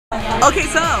Okay,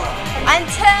 so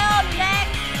until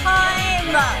next time.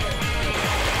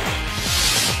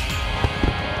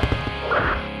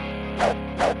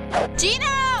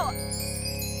 Gino!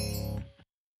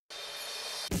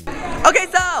 okay,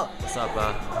 so What's up,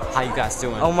 how you guys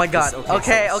doing? oh my god.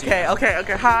 Okay.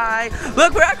 Hi.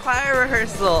 Look, we're at choir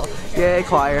rehearsal. Yay,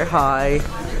 choir. Hi.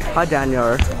 Hi,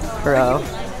 Daniel. Hello.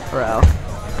 Hello.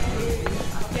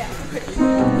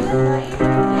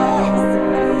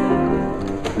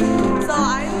 So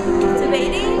I'm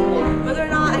debating whether or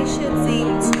not I should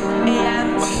sing 2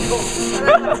 AM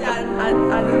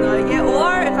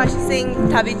or if I should sing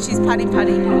Tavichi's Patty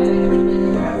Patty.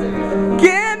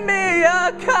 Give me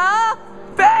a call,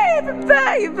 baby,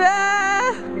 baby.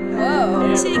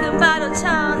 Whoa. 지금 바로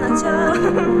전화줘.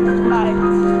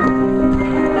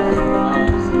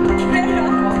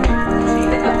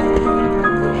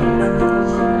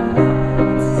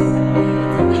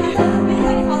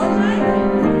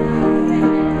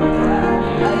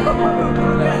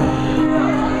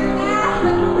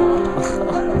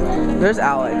 There's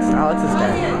Alex. Alex is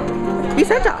dead. He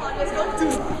said that.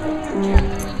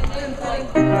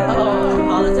 Oh,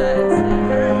 apologize.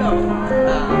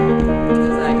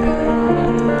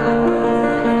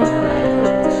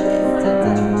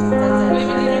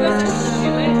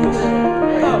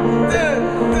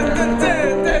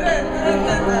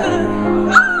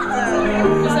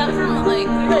 Was that from like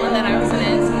the one that I was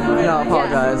in? No,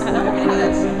 apologize.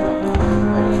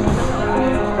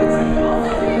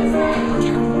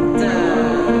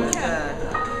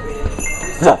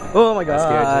 Oh my god.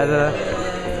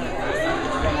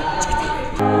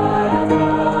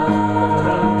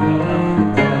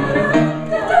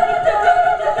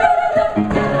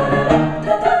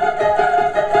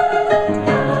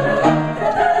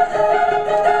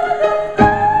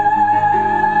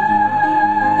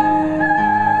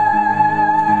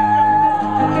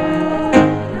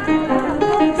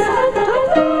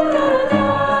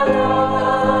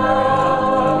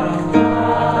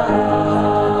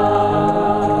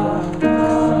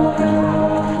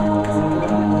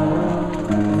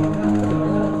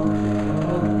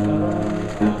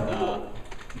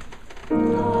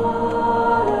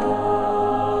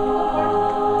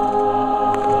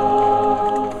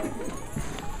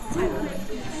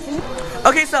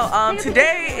 Okay, so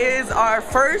today is our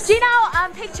first. Gino,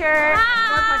 picture.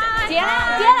 Hi.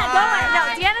 Deanna, don't worry. No,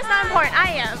 Deanna's not important.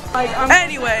 I am.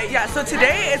 Anyway, yeah. So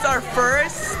today is our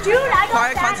first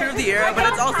choir concert of the year, but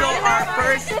it's also our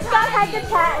first,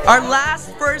 our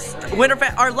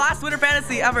last winter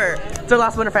fantasy ever. It's our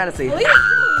last winter fantasy.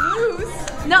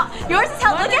 No, yours is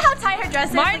how. Look at how tight her dress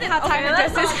is. Mine is how tight her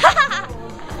dress is.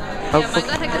 Oh, yeah, mine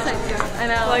got like this side too. I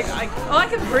know. Like, I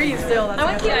can breathe still. I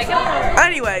want to keep it.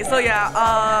 Anyway, so yeah,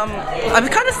 I'm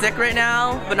kind of sick right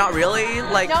now, but not really.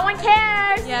 Like, no one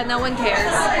cares. Yeah, no one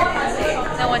cares.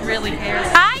 No one really cares.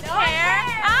 I care.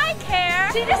 I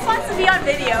care. She just wants to be on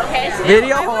video, okay?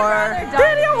 Video whore.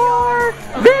 Video whore.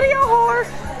 Video whore.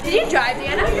 Did you drive,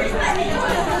 Deanna?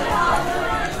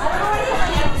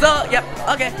 So, yep.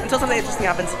 Okay, until something interesting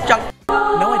happens. Jump.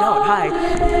 No, I don't. Hi.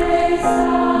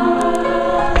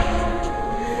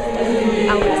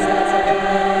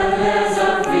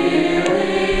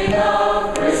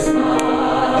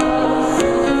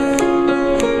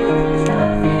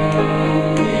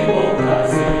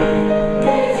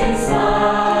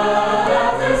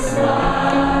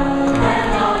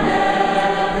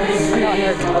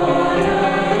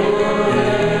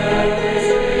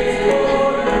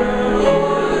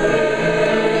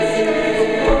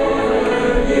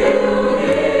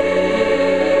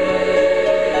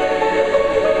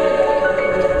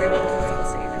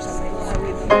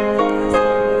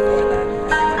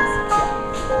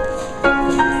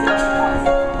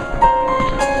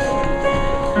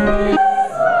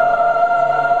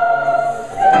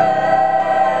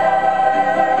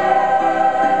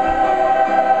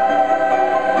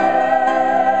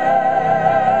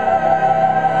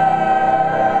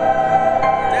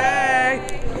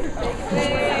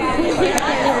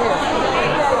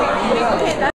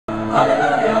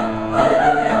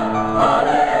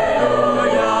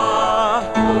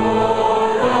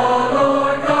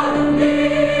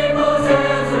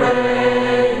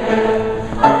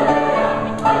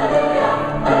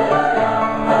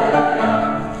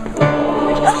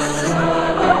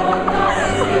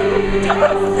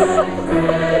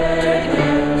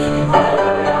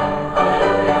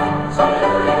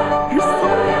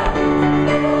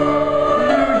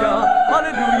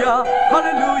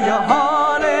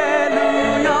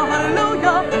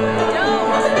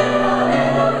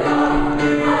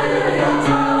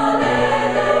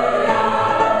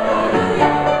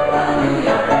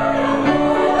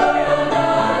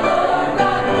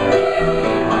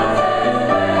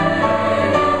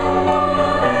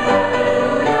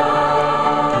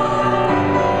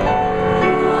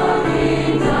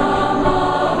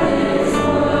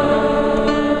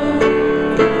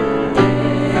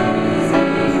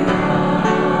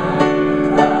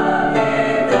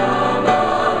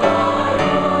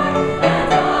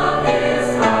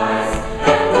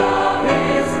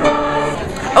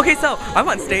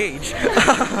 stage.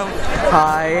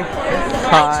 Hi.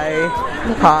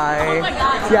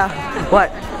 Yeah, what?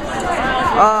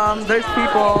 There's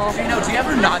people. Hey, no, do you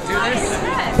ever not do this?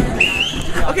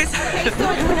 Okay, so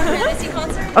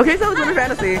okay, so it's Winter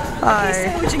Fantasy.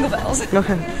 Hi. So jingle bells.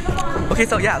 Okay. Okay,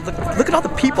 so yeah, look at all the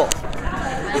people.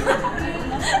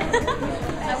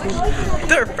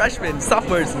 They're freshmen,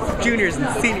 sophomores, juniors, and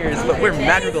seniors, but we're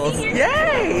Madrigals.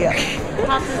 Yay!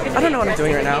 I don't know what I'm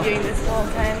doing right now.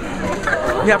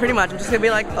 Yeah, pretty much. I'm just gonna be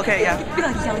like, okay, yeah. Be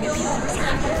like yelling at people.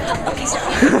 Okay,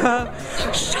 stop.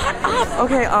 Shut up.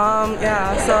 Okay,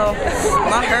 yeah, so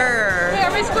my hair. Hey,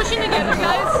 are we squishing together,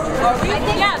 guys? Are we?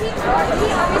 Yeah.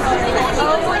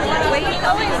 Wait,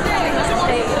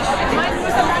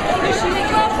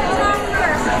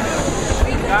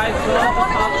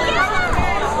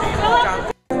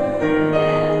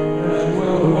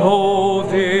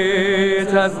 Hold it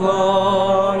as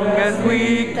long as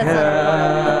we can.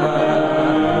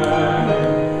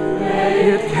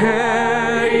 It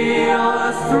carry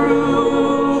us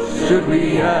through. Should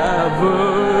we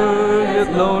ever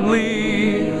get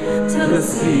lonely, till the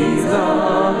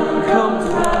season comes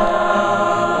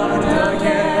round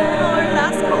again.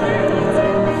 That's cool.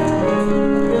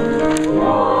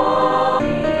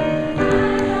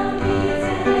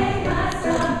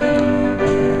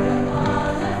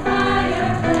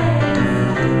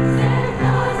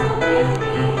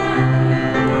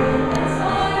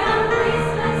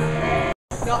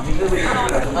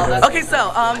 Okay,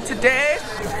 so today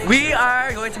we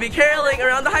are going to be caroling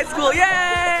around the high school.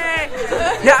 Yay!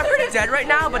 Yeah, I'm pretty dead right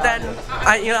now, but then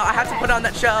I have to put on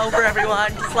that show for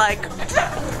everyone. Just like,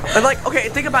 okay,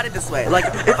 think about it this way. Like,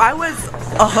 if I was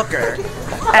a hooker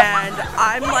and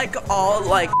I'm like all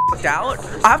like f***ed out,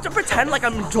 I have to pretend like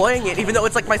I'm enjoying it, even though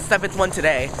it's like my 7th one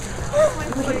today.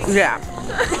 Yeah.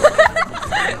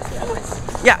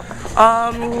 Yeah.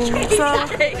 So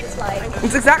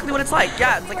it's exactly what it's like.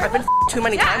 Yeah, it's like I've been too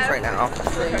many times right now.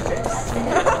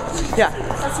 Yeah.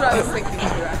 That's what I was thinking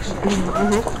too, actually.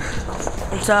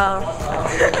 So,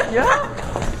 yeah.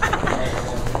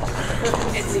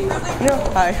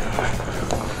 Hi.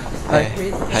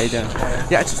 Hey, how you doing?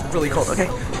 Yeah, it's just really cold. Okay,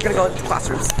 we're gonna go into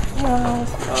classrooms. Wow.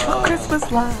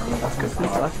 Christmas lights.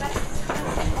 Christmas lights.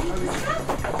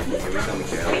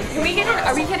 Can we get in?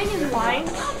 Are we getting in line?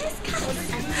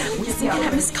 Just looking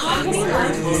at Miss Cox.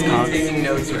 I'm taking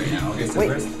notes right now. Okay, so Wait.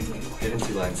 first, get in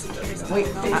 2 lines.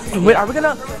 Wait, are we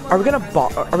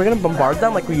gonna bombard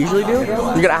them like we usually do?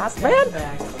 You're gonna ask, man?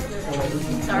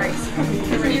 Sorry.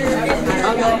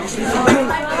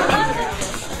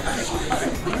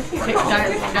 Okay,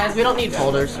 guys, we don't need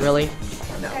folders, really.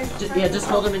 No. Yeah, just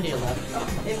fold them into your left.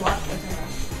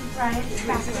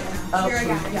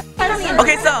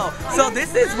 Okay, so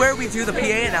this is where we do the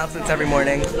PA announcements every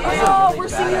morning. Oh, we're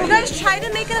singing. You guys try to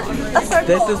make a circle.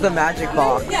 This is the magic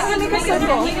box. Yeah, make a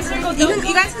circle. You guys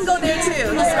can go there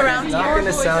too, just around It's not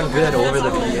gonna sound good over the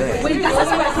PA. Wait,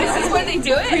 this is where they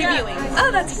do it? Previewing.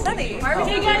 Oh, that's funny.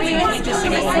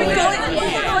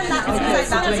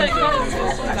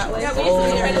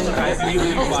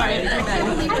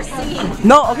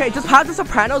 No, okay, just have the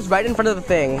sopranos right in front of the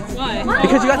thing. Why?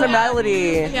 Because you guys are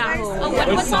melody. Yeah.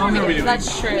 What song are we doing?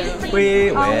 That's true.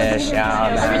 We wish on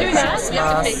Are we doing that?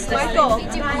 Michael.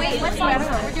 Wait, what song?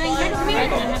 We're doing good. Come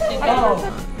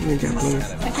here. In Japanese.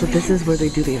 So this is where they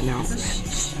do the announcement.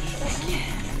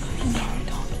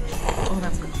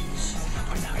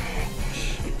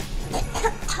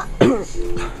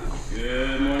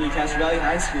 Good morning, Castro Valley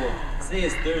High School. Today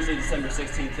is Thursday, December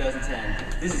 16,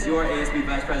 2010. This is your ASB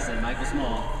Vice President, Michael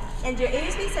Small. And your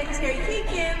ASB Secretary, Kate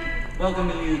Kim.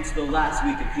 Welcoming you to the last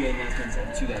week of PA announcements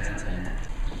of 2010.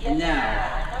 And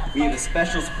now, we have a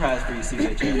special surprise for you,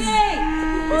 CVHS. Yay!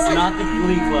 It's not the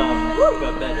Glee Club,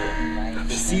 but better.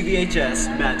 The CVHS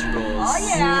Madrigals. Oh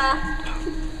yeah!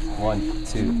 1,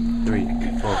 2, 3,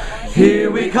 4. Here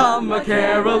we come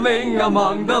a-caroling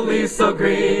among the leaves so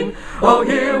green. Oh,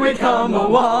 here we come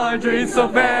a-wandering so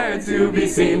fair and to be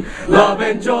seen. Love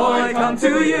and joy come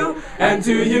to you, and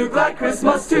to you glad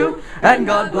Christmas too. And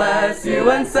God bless you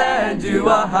and send you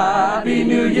a happy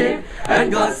new year.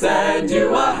 And God send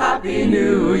you a happy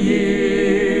new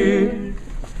year.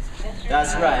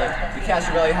 That's right. The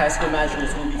Castro Valley High School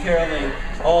Madrigals will be caroling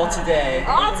all today.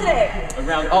 All today.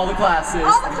 Around all the classes.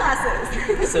 All the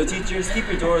classes. So teachers, keep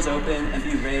your doors open and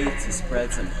be ready to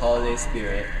spread some holiday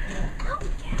spirit.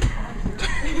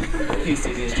 Peace,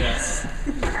 CVHS.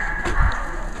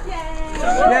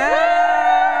 Yeah!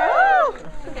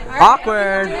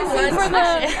 Awkward.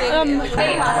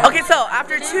 Okay, so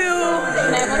after two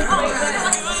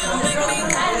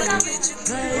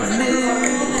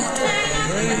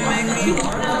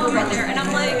there, and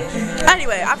I'm like,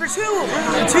 Anyway, after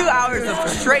two hours of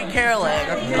straight caroling,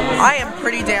 I am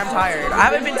pretty damn tired. I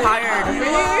haven't been tired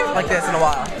like this in a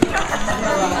while.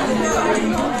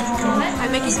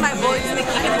 I'm making my voice sticky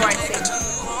before I sing.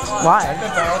 Why?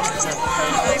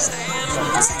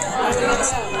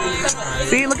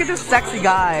 See, look at this sexy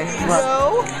guy.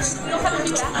 Hello?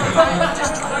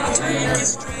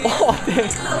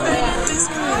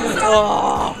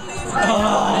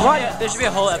 Yeah, there should be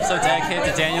a whole episode dedicated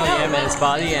to Daniel Yim and his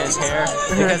body and his hair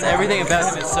because everything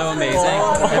about him is so amazing.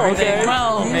 Everything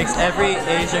makes every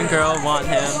Asian girl want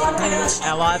him, and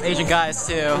a lot of Asian guys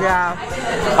too. Yeah.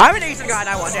 I'm an Asian guy and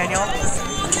I want Daniel.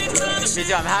 Me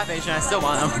too, I'm half Asian, I still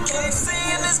want him.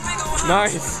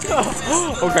 Nice.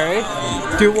 Okay.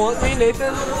 Do you want me,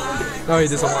 Nathan? No, he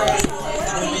doesn't want me.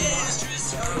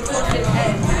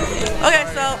 Okay,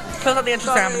 so close out the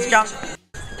Instagram. Let's go.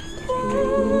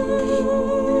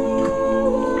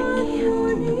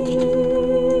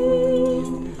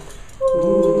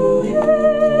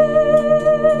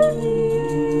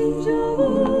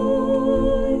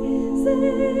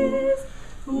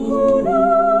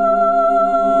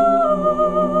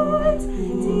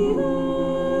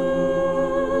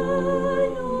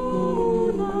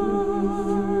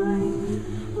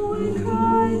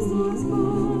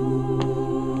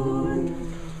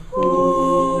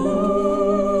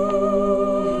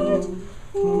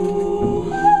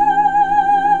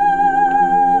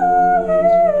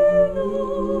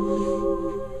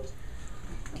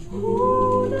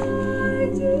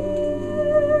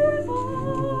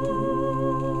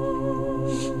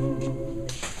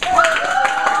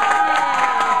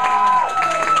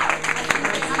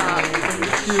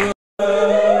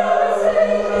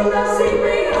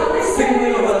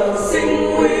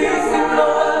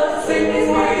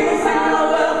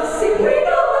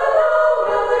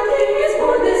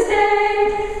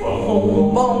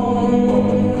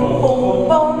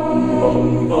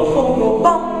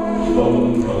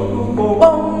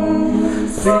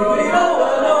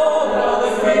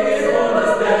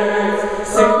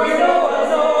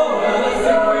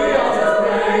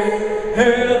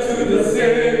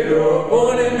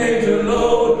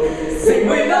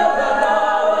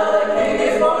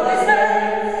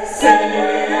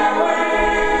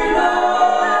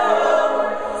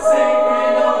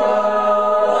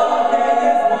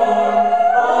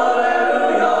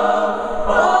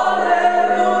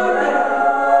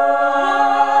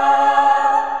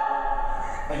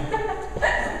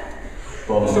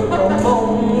 Boom.